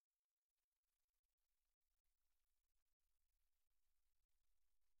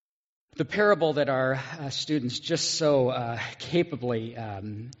The parable that our students just so capably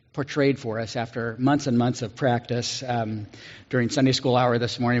portrayed for us after months and months of practice during Sunday school hour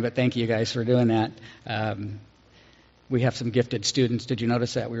this morning, but thank you guys for doing that. We have some gifted students. Did you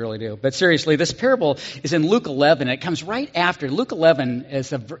notice that? We really do. But seriously, this parable is in Luke 11. It comes right after. Luke 11 is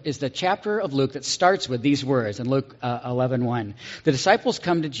the chapter of Luke that starts with these words in Luke 11:1. The disciples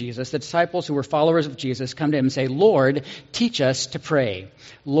come to Jesus. The disciples who were followers of Jesus come to him and say, "Lord, teach us to pray.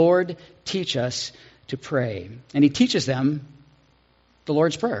 Lord, teach us to pray." And he teaches them the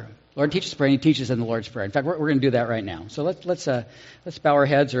Lord's Prayer. Lord teaches us to pray, and he teaches them the Lord's Prayer. In fact, we're going to do that right now. So let's bow our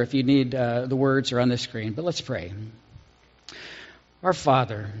heads, or if you need the words are on the screen, but let's pray. Our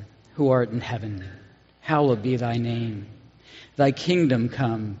Father, who art in heaven, hallowed be thy name. Thy kingdom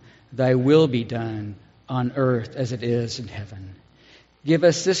come, thy will be done on earth as it is in heaven. Give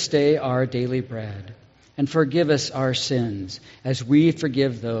us this day our daily bread, and forgive us our sins as we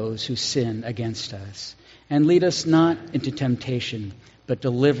forgive those who sin against us. And lead us not into temptation, but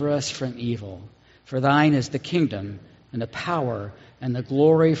deliver us from evil. For thine is the kingdom, and the power, and the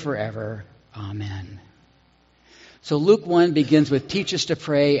glory forever. Amen. So Luke 1 begins with teach us to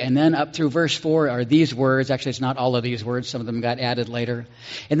pray, and then up through verse 4 are these words. Actually, it's not all of these words. Some of them got added later.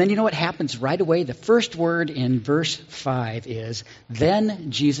 And then you know what happens right away? The first word in verse 5 is,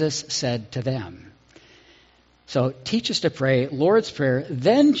 "Then Jesus said to them." So teach us to pray, Lord's Prayer.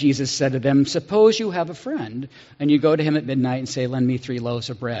 Then Jesus said to them, "Suppose you have a friend, and you go to him at midnight and say, 'Lend me 3 loaves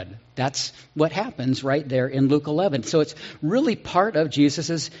of bread.'" That's what happens right there in Luke 11. So it's really part of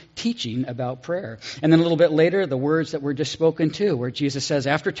Jesus' teaching about prayer. And then a little bit later, the words that were just spoken to, where Jesus says,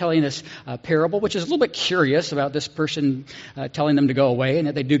 after telling this parable, which is a little bit curious about this person telling them to go away, and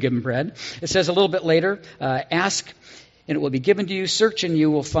that they do give him bread. It says a little bit later, "Ask, and it will be given to you. Search, and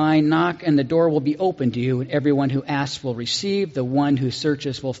you will find. Knock, and the door will be opened to you. And everyone who asks will receive. The one who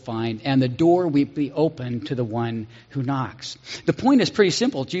searches will find. And the door will be opened to the one who knocks." The point is pretty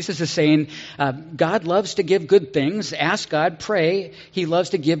simple. Jesus is saying God loves to give good things. Ask God, pray. He loves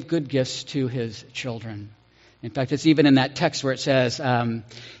to give good gifts to his children. In fact, it's even in that text where it says,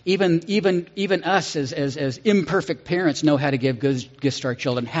 even us as imperfect parents know how to give good gifts to our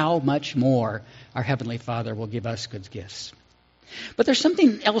children. How much more our Heavenly Father will give us good gifts. But there's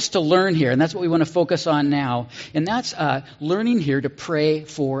something else to learn here, and that's what we want to focus on now. And that's learning here to pray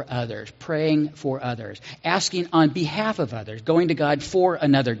for others, praying for others, asking on behalf of others, going to God for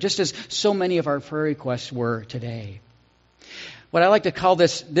another, just as so many of our prayer requests were today. What I like to call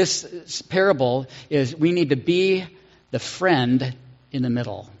this parable is we need to be the friend in the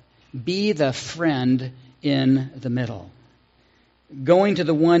middle. Be the friend in the middle. Going to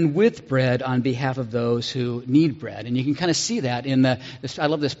the one with bread on behalf of those who need bread. And you can kind of see that in I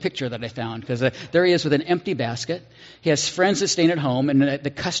love this picture that I found, because there he is with an empty basket. He has friends that staying at home, and the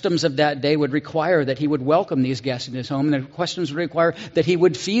customs of that day would require that he would welcome these guests in his home, and the customs would require that he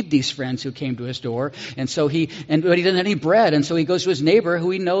would feed these friends who came to his door. But he didn't have any bread, and so he goes to his neighbor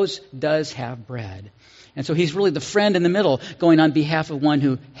who he knows does have bread. And so he's really the friend in the middle, going on behalf of one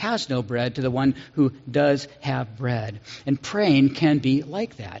who has no bread to the one who does have bread. And praying can be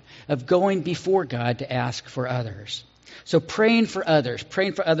like that, of going before God to ask for others. So praying for others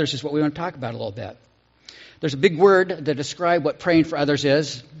is what we want to talk about a little bit. There's a big word to describe what praying for others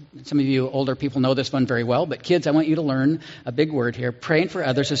is. Some of you older people know this one very well, but kids, I want you to learn a big word here. Praying for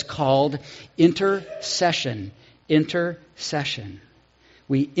others is called intercession. Intercession.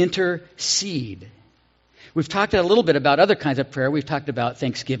 We intercede. We've talked a little bit about other kinds of prayer. We've talked about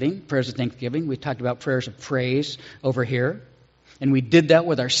thanksgiving, prayers of thanksgiving. We've talked about prayers of praise over here. And we did that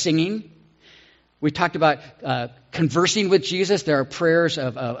with our singing. We talked about conversing with Jesus. There are prayers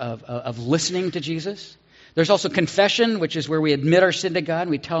of listening to Jesus. There's also confession, which is where we admit our sin to God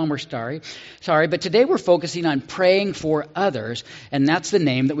and we tell him we're sorry. But today we're focusing on praying for others, and that's the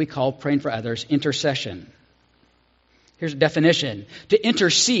name that we call praying for others, intercession. Here's a definition. To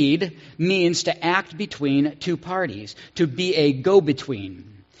intercede means to act between two parties, to be a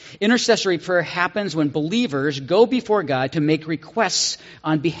go-between. Intercessory prayer happens when believers go before God to make requests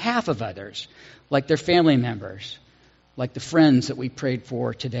on behalf of others, like their family members, like the friends that we prayed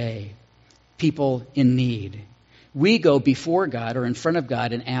for today, people in need. We go before God or in front of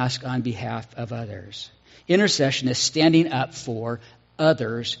God and ask on behalf of others. Intercession is standing up for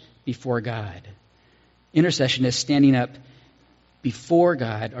others before God. Intercession is standing up before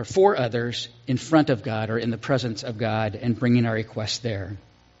God or for others in front of God or in the presence of God and bringing our requests there.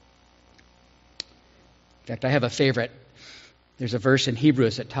 In fact, I have a favorite. There's a verse in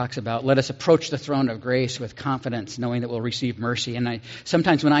Hebrews that talks about, let us approach the throne of grace with confidence, knowing that we'll receive mercy. And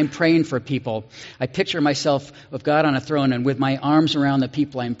sometimes when I'm praying for people, I picture myself with God on a throne and with my arms around the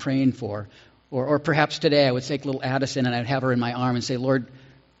people I'm praying for. Or perhaps today I would take little Addison and I'd have her in my arm and say, Lord,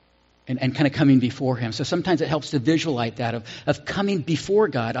 and kind of coming before him. So sometimes it helps to visualize that of coming before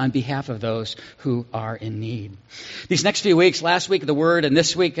God on behalf of those who are in need. These next few weeks, last week the Word, and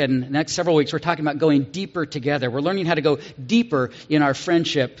this week and the next several weeks, we're talking about going deeper together. We're learning how to go deeper in our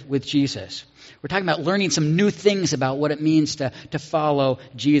friendship with Jesus. We're talking about learning some new things about what it means to follow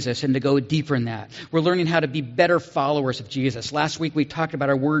Jesus and to go deeper in that. We're learning how to be better followers of Jesus. Last week we talked about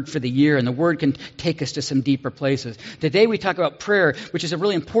our word for the year, and the word can take us to some deeper places. Today we talk about prayer, which is a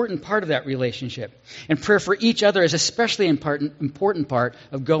really important part of that relationship. And prayer for each other is especially an important part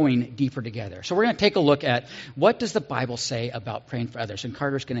of going deeper together. So we're going to take a look at what does the Bible say about praying for others. And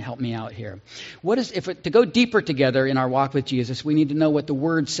Carter's going to help me out here. To go deeper together in our walk with Jesus, we need to know what the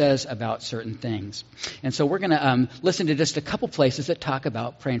word says about certain things. And so we're going to listen to just a couple places that talk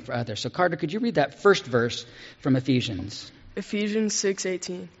about praying for others. So Carter, could you read that first verse from Ephesians? Ephesians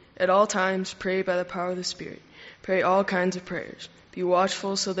 6:18. At all times pray by the power of the Spirit. Pray all kinds of prayers. Be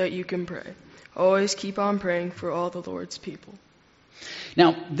watchful so that you can pray. Always keep on praying for all the Lord's people.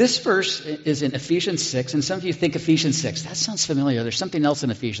 Now, this verse is in Ephesians 6, and some of you think Ephesians 6. That sounds familiar. There's something else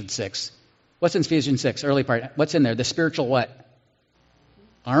in Ephesians 6. What's in Ephesians 6? Early part. What's in there? The spiritual what?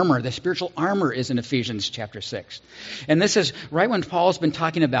 Armor. The spiritual armor is in Ephesians chapter 6. And this is right when Paul's been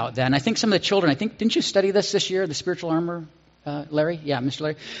talking about that. And I think some of the children, didn't you study this year, the spiritual armor, Larry? Yeah, Mr.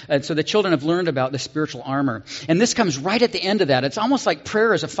 Larry. So the children have learned about the spiritual armor. And this comes right at the end of that. It's almost like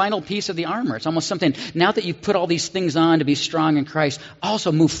prayer is a final piece of the armor. It's almost something, now that you've put all these things on to be strong in Christ,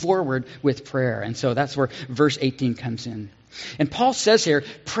 also move forward with prayer. And so that's where verse 18 comes in. And Paul says here,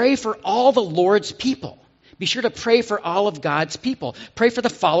 pray for all the Lord's people. Be sure to pray for all of God's people. Pray for the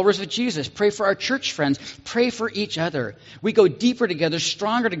followers of Jesus. Pray for our church friends. Pray for each other. We go deeper together,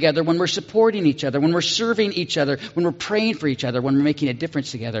 stronger together when we're supporting each other, when we're serving each other, when we're praying for each other, when we're making a difference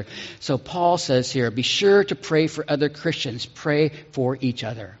together. So Paul says here, be sure to pray for other Christians. Pray for each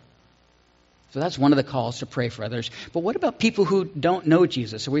other. So that's one of the calls to pray for others. But what about people who don't know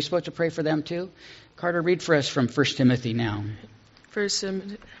Jesus? Are we supposed to pray for them too? Carter, read for us from 1 Timothy now. 1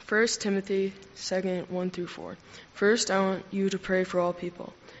 Timothy 2, 1 through 4. First, I want you to pray for all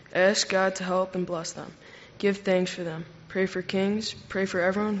people. Ask God to help and bless them. Give thanks for them. Pray for kings. Pray for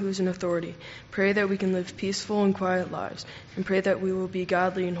everyone who is in authority. Pray that we can live peaceful and quiet lives. And pray that we will be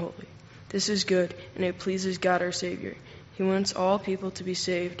godly and holy. This is good, and it pleases God our Savior. He wants all people to be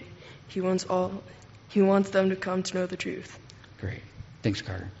saved. He wants them to come to know the truth. Great. Thanks,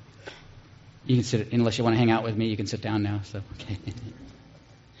 Carter. You can sit, unless you want to hang out with me, you can sit down now. So, okay.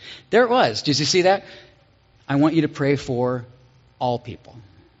 There it was. Did you see that? I want you to pray for all people.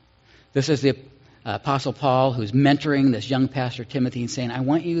 This is the Apostle Paul who's mentoring this young pastor Timothy and saying, I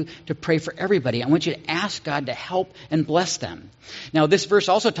want you to pray for everybody. I want you to ask God to help and bless them. Now, this verse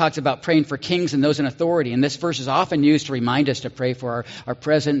also talks about praying for kings and those in authority. And this verse is often used to remind us to pray for our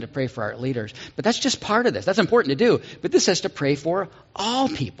president, to pray for our leaders. But that's just part of this. That's important to do. But this says to pray for all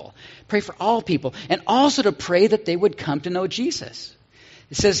people. Pray for all people. And also to pray that they would come to know Jesus.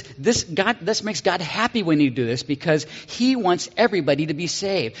 It says this makes God happy when you do this because He wants everybody to be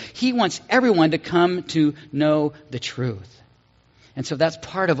saved. He wants everyone to come to know the truth. And so that's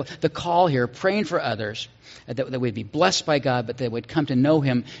part of the call here, praying for others, that would be blessed by God, but they would come to know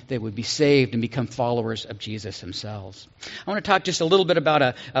Him, they would be saved and become followers of Jesus themselves. I want to talk just a little bit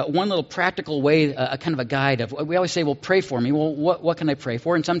about one little practical way, a kind of a guide of, we always say, well, pray for me. Well, what can I pray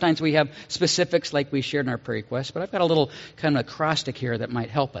for? And sometimes we have specifics like we shared in our prayer requests, but I've got a little kind of acrostic here that might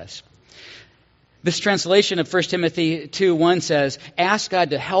help us. This translation of 1 Timothy 2:1 says, ask God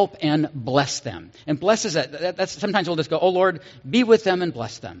to help and bless them. And blesses that's sometimes we'll just go, oh Lord, be with them and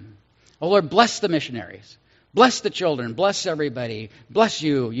bless them. Oh Lord, bless the missionaries. Bless the children. Bless everybody. Bless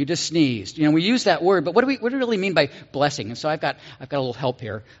you. You just sneezed. We use that word, but what do we really mean by blessing? And so I've got a little help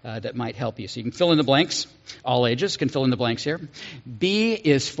here that might help you. So you can fill in the blanks. All ages can fill in the blanks here. B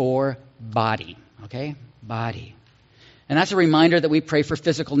is for body. Okay? Body. And that's a reminder that we pray for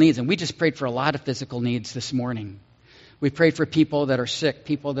physical needs. And we just prayed for a lot of physical needs this morning. We prayed for people that are sick,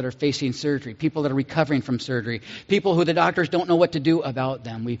 people that are facing surgery, people that are recovering from surgery, people who the doctors don't know what to do about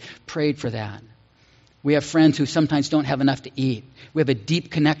them. We prayed for that. We have friends who sometimes don't have enough to eat. We have a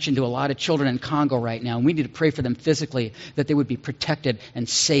deep connection to a lot of children in Congo right now. And we need to pray for them physically, that they would be protected and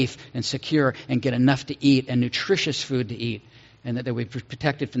safe and secure and get enough to eat and nutritious food to eat. and that they would be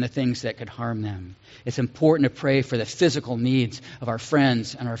protected from the things that could harm them. It's important to pray for the physical needs of our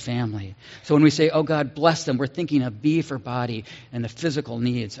friends and our family. So when we say, oh God, bless them, we're thinking of B for body and the physical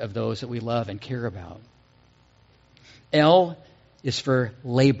needs of those that we love and care about. L is for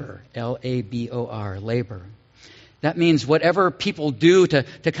labor, L-A-B-O-R, labor. That means whatever people do to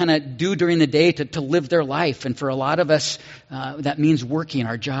kind of do during the day to live their life. And for a lot of us, that means working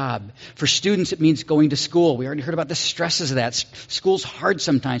our job. For students, it means going to school. We already heard about the stresses of that. School's hard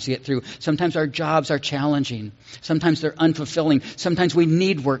sometimes to get through. Sometimes our jobs are challenging. Sometimes they're unfulfilling. Sometimes we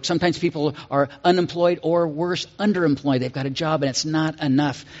need work. Sometimes people are unemployed or worse, underemployed. They've got a job and it's not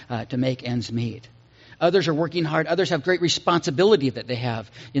enough to make ends meet. Others are working hard. Others have great responsibility that they have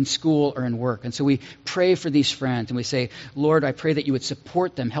in school or in work. And so we pray for these friends and we say, Lord, I pray that you would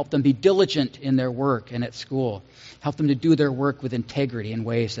support them, help them be diligent in their work and at school. Help them to do their work with integrity in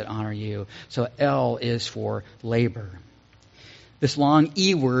ways that honor you. So L is for labor. This long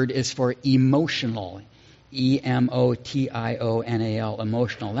E word is for emotional. E-M-O-T-I-O-N-A-L,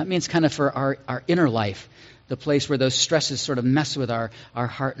 emotional. That means kind of for our inner life, the place where those stresses sort of mess with our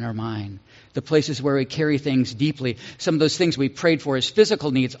heart and our mind. The places where we carry things deeply. Some of those things we prayed for as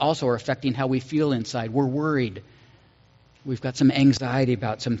physical needs also are affecting how we feel inside. We're worried. We've got some anxiety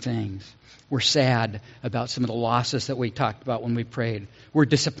about some things. We're sad about some of the losses that we talked about when we prayed. We're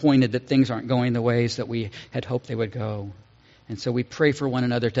disappointed that things aren't going the ways that we had hoped they would go. And so we pray for one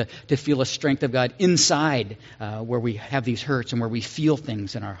another to feel a strength of God inside where we have these hurts and where we feel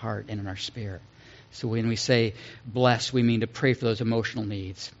things in our heart and in our spirit. So when we say bless, we mean to pray for those emotional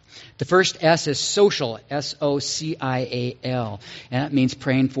needs. The first S is social, S-O-C-I-A-L. And that means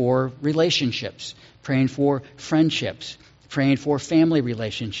praying for relationships, praying for friendships, praying for family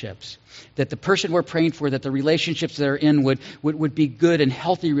relationships. That the person we're praying for, that the relationships they're in would be good and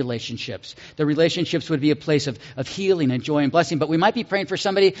healthy relationships. The relationships would be a place of healing and joy and blessing. But we might be praying for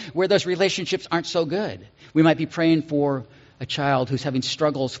somebody where those relationships aren't so good. We might be praying for a child who's having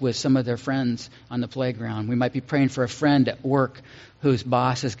struggles with some of their friends on the playground. We might be praying for a friend at work whose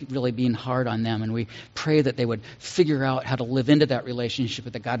boss is really being hard on them. And we pray that they would figure out how to live into that relationship,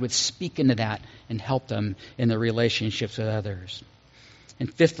 that God would speak into that and help them in their relationships with others.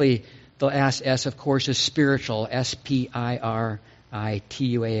 And fifthly, the last S, of course, is spiritual, S-P-I-R-I-T-U-A-L.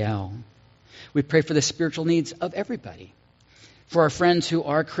 We pray for the spiritual needs of everybody. For our friends who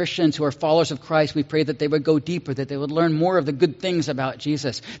are Christians, who are followers of Christ, we pray that they would go deeper, that they would learn more of the good things about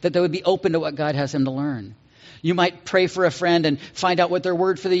Jesus, that they would be open to what God has them to learn. You might pray for a friend and find out what their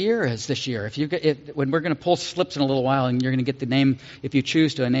word for the year is this year. When we're going to pull slips in a little while, and you're going to get the name, if you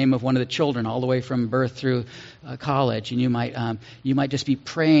choose to, a name of one of the children all the way from birth through college, and you might just be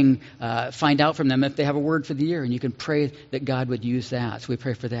praying, find out from them if they have a word for the year, and you can pray that God would use that. So we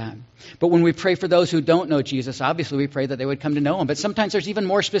pray for that. But when we pray for those who don't know Jesus, obviously we pray that they would come to know Him. But sometimes there's even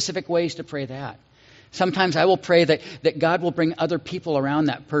more specific ways to pray that. Sometimes I will pray that God will bring other people around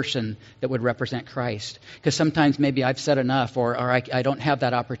that person that would represent Christ. Because sometimes maybe I've said enough or I don't have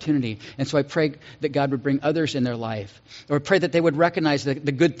that opportunity. And so I pray that God would bring others in their life. Or pray that they would recognize the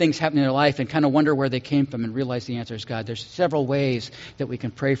good things happening in their life and kind of wonder where they came from and realize the answer is God. There's several ways that we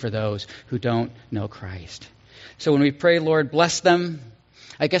can pray for those who don't know Christ. So when we pray, Lord, bless them,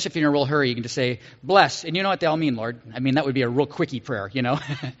 I guess if you're in a real hurry, you can just say, bless. And you know what they all mean, Lord. I mean, that would be a real quickie prayer, you know.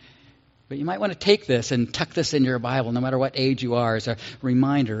 But you might want to take this and tuck this in your Bible, no matter what age you are, as a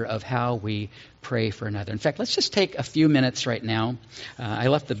reminder of how we pray for another. In fact, let's just take a few minutes right now. I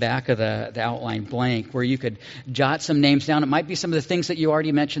left the back of the outline blank where you could jot some names down. It might be some of the things that you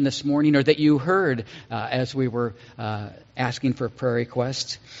already mentioned this morning or that you heard as we were asking for prayer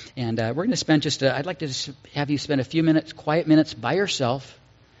requests. And we're going to spend I'd like to just have you spend a few minutes, quiet minutes by yourself,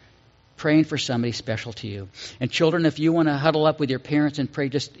 praying for somebody special to you. And children, if you want to huddle up with your parents and pray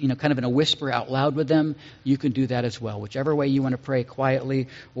just, kind of in a whisper out loud with them, you can do that as well. Whichever way you want to pray, quietly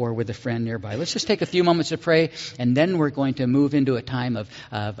or with a friend nearby. Let's just take a few moments to pray, and then we're going to move into a time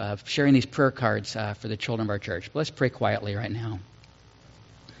of sharing these prayer cards for the children of our church. But let's pray quietly right now.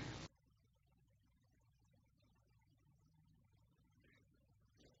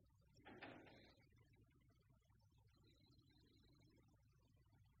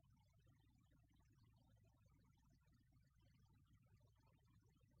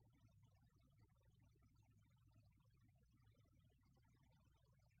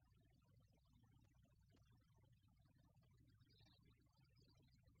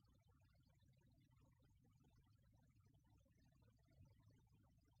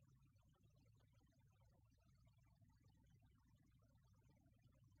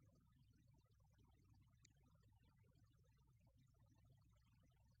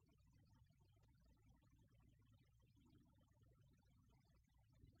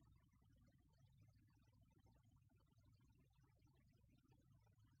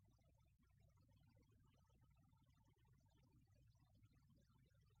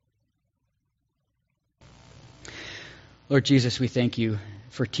 Lord Jesus, we thank you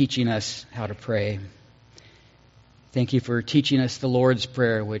for teaching us how to pray. Thank you for teaching us the Lord's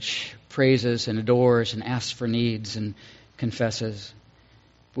Prayer, which praises and adores and asks for needs and confesses.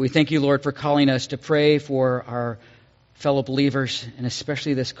 But we thank you, Lord, for calling us to pray for our fellow believers, and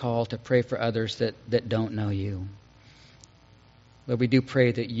especially this call to pray for others that don't know you. Lord, we do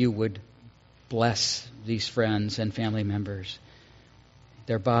pray that you would bless these friends and family members,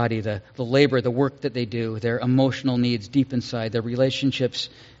 their body, the labor, the work that they do, their emotional needs deep inside, their relationships,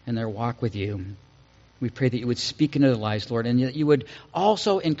 and their walk with you. We pray that you would speak into their lives, Lord, and that you would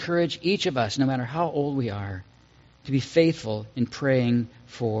also encourage each of us, no matter how old we are, to be faithful in praying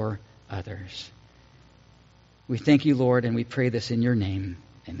for others. We thank you, Lord, and we pray this in your name.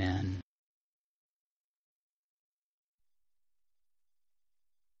 Amen.